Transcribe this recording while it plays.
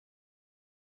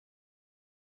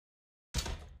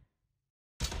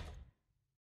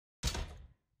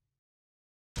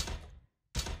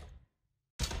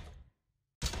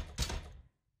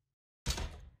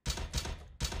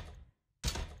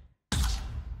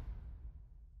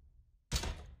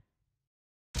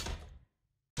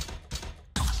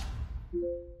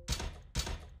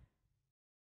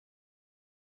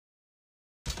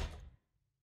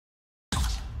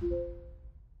Yeah.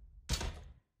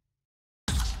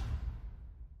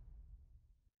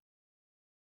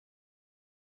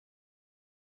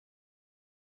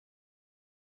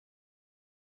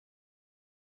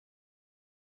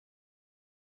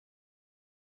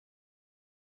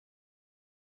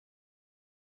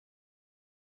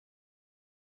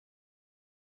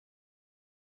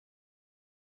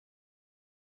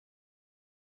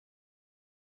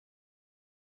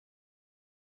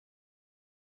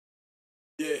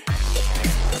 The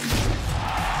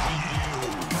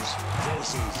Eels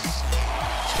versus the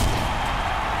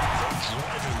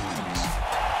Dragons.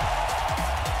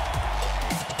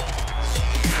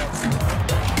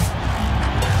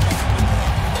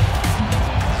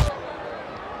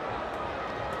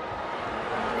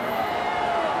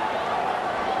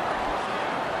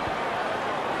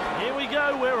 Here we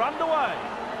go, we're underway.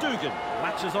 Dugan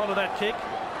latches onto that kick.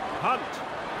 Hunt.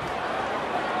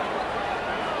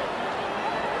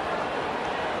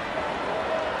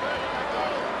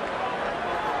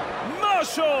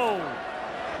 Marshall!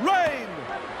 Rain!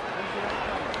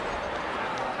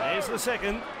 There's the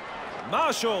second.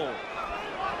 Marshall!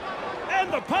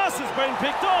 And the pass has been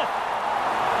picked off!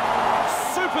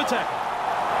 Super tackle!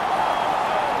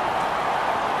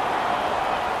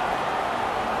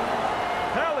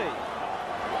 Pally!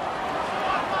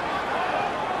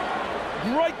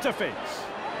 Great defence!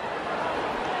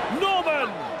 Norman!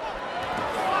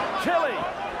 Kelly!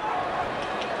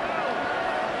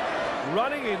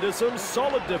 Running into some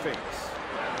solid defence.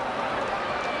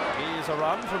 Here's a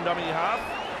run from dummy half.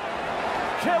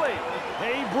 Kelly,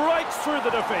 he breaks through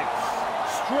the defence.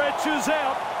 Stretches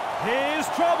out. Here's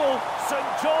trouble. St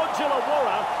George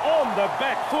Illawarra on the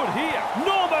back foot here.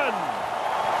 Norman!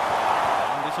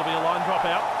 And this will be a line drop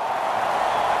out.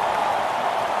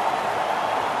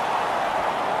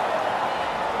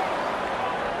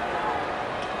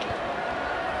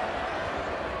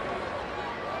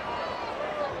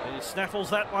 Snaffles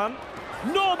that one.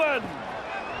 Norman!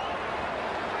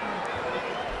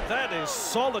 That is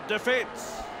solid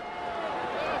defence.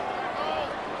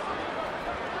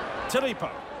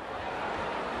 Tilipo.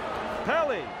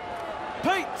 Pally.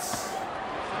 Peets.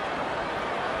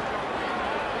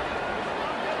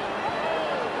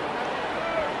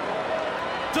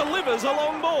 Delivers a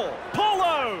long ball.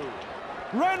 Polo.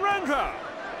 Ranrandra.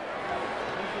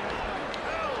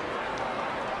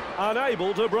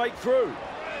 Unable to break through.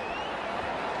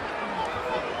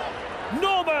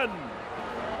 Norman!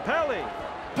 Pally,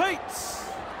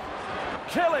 Peets,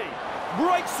 Kelly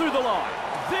breaks through the line.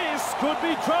 This could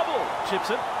be trouble. Chips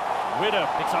it. Widder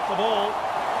picks up the ball.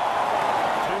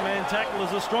 Two-man tackle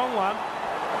is a strong one.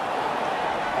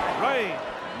 Rain,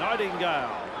 Nightingale,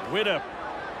 Widder.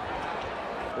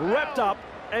 Wrapped up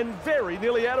and very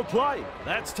nearly out of play.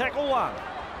 That's tackle one.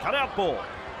 Cut out ball.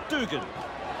 Dugan.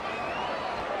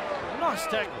 Nice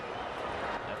tackle.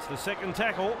 That's the second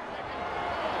tackle.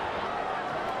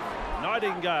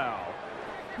 Nightingale.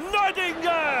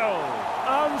 Nightingale!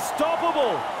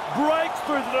 Unstoppable. Breaks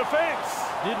through the defence.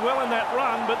 Did well in that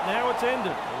run, but now it's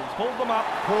ended. He's pulled them up.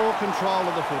 Poor control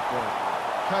of the football.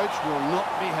 Coach will not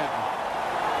be happy.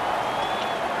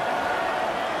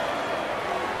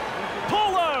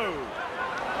 Polo!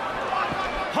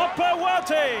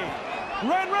 Hopawati!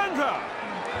 Ranrandra!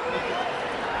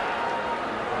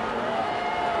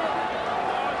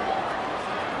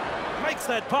 Makes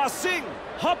that pass sing.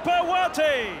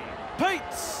 Hopawati!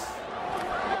 Peets!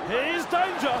 Here's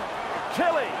danger.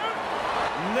 Kelly.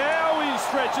 Now he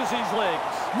stretches his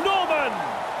legs. Norman!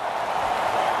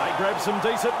 They grab some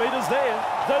decent meters there.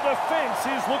 The defence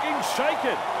is looking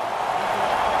shaken.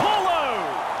 Polo!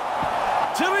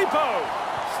 Tilipo!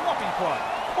 Sloppy play.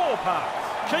 Poor pass.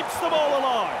 Keeps the ball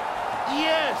alive.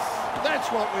 Yes, that's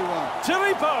what we want.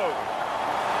 Tilipo!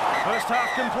 First half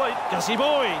complete. Gussie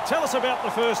boy, tell us about the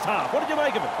first half. What did you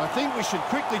make of it? I think we should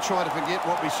quickly try to forget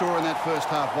what we saw in that first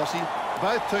half, Bossy.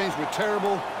 Both teams were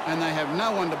terrible and they have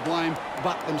no one to blame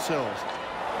but themselves.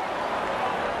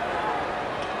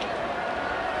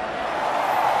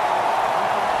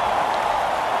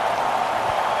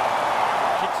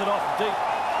 Kicks it off deep.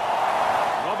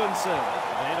 Robinson,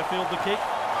 there to field the kick.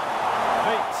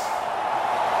 Beats.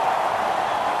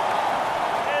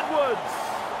 Edwards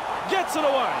gets it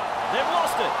away. They've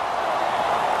lost it.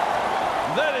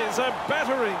 That is a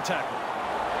battering tackle.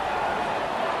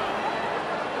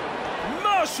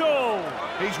 Marshall!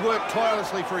 He's worked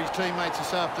tirelessly for his teammates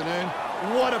this afternoon.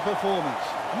 What a performance.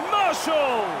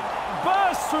 Marshall!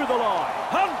 Bursts through the line.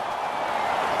 Hunt!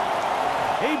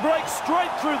 He breaks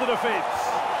straight through the defence.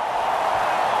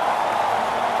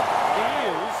 The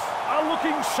Eels are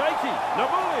looking shaky.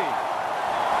 Nabuli.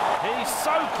 He's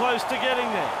so close to getting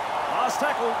there. Last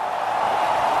tackle.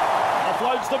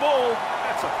 Offloads the ball.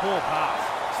 That's a poor pass.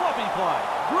 Sloppy play.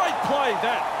 Great play,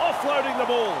 that. Offloading the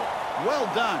ball. Well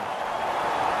done.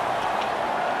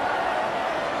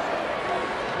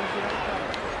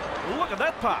 Look at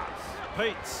that pass.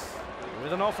 Peets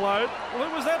with an offload. Well,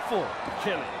 who was that for?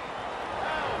 Kelly.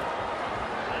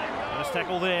 First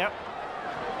tackle there.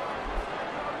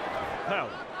 Powell.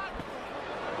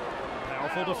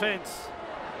 Powerful defence.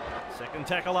 Second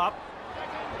tackle up.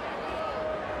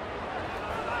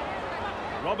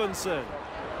 Robinson.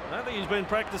 I don't think he's been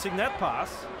practicing that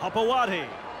pass. Hopewati.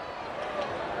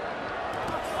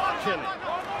 Kelly.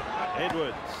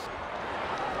 Edwards.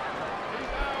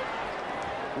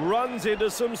 Runs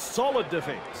into some solid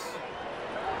defence.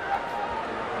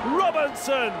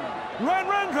 Robinson.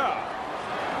 Ranranka.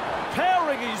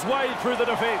 Powering his way through the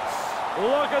defence.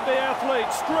 Look at the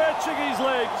athlete stretching his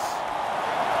legs.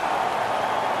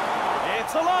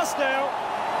 It's the last now.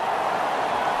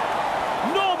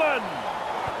 Norman.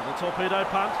 The torpedo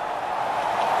punt.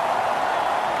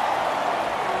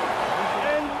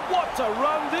 And what a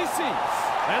run this is.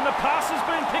 And the pass has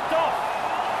been picked off.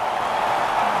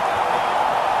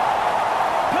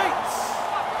 Peets.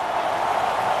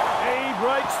 He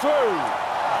breaks through.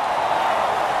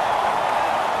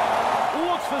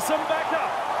 Looks for some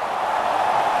backup.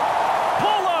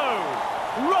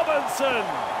 Robinson.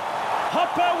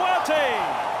 Hopewati.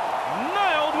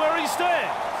 Nailed where he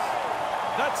stands.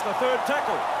 That's the third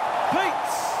tackle.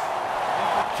 Peets.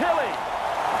 Kelly.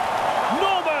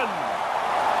 Norman.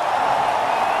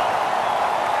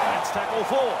 That's tackle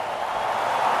 4.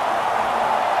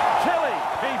 Kelly.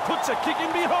 He puts a kick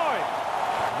in behind.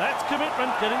 That's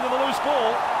commitment, getting to the loose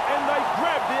ball, and they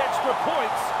grab the extra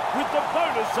points with the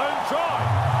bonus zone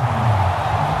try.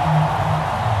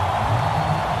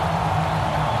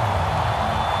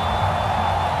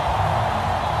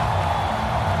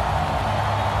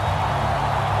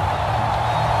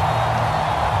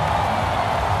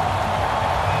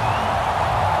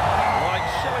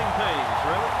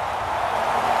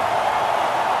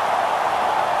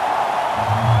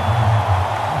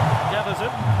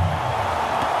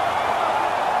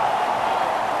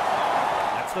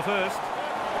 That's the first.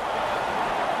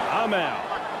 Amau.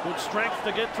 Good strength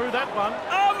to get through that one.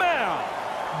 Amau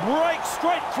breaks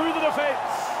straight through the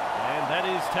defence. And that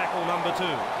is tackle number 2.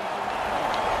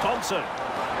 Thompson.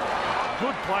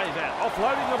 Good play that.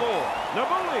 Offloading the ball.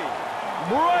 Nabuli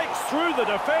breaks through the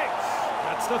defence.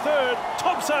 That's the third.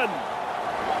 Thompson.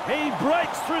 He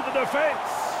breaks through the defence.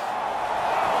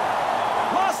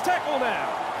 Last tackle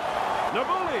now.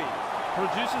 Nabuli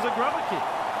produces a grubber kick.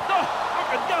 Oh,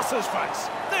 look at Gus's face.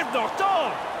 They've knocked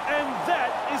on. And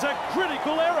that is a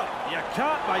critical error. You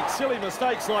can't make silly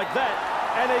mistakes like that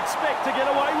and expect to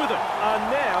get away with it. Are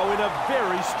now in a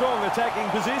very strong attacking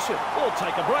position. We'll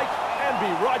take a break and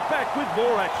be right back with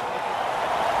more action.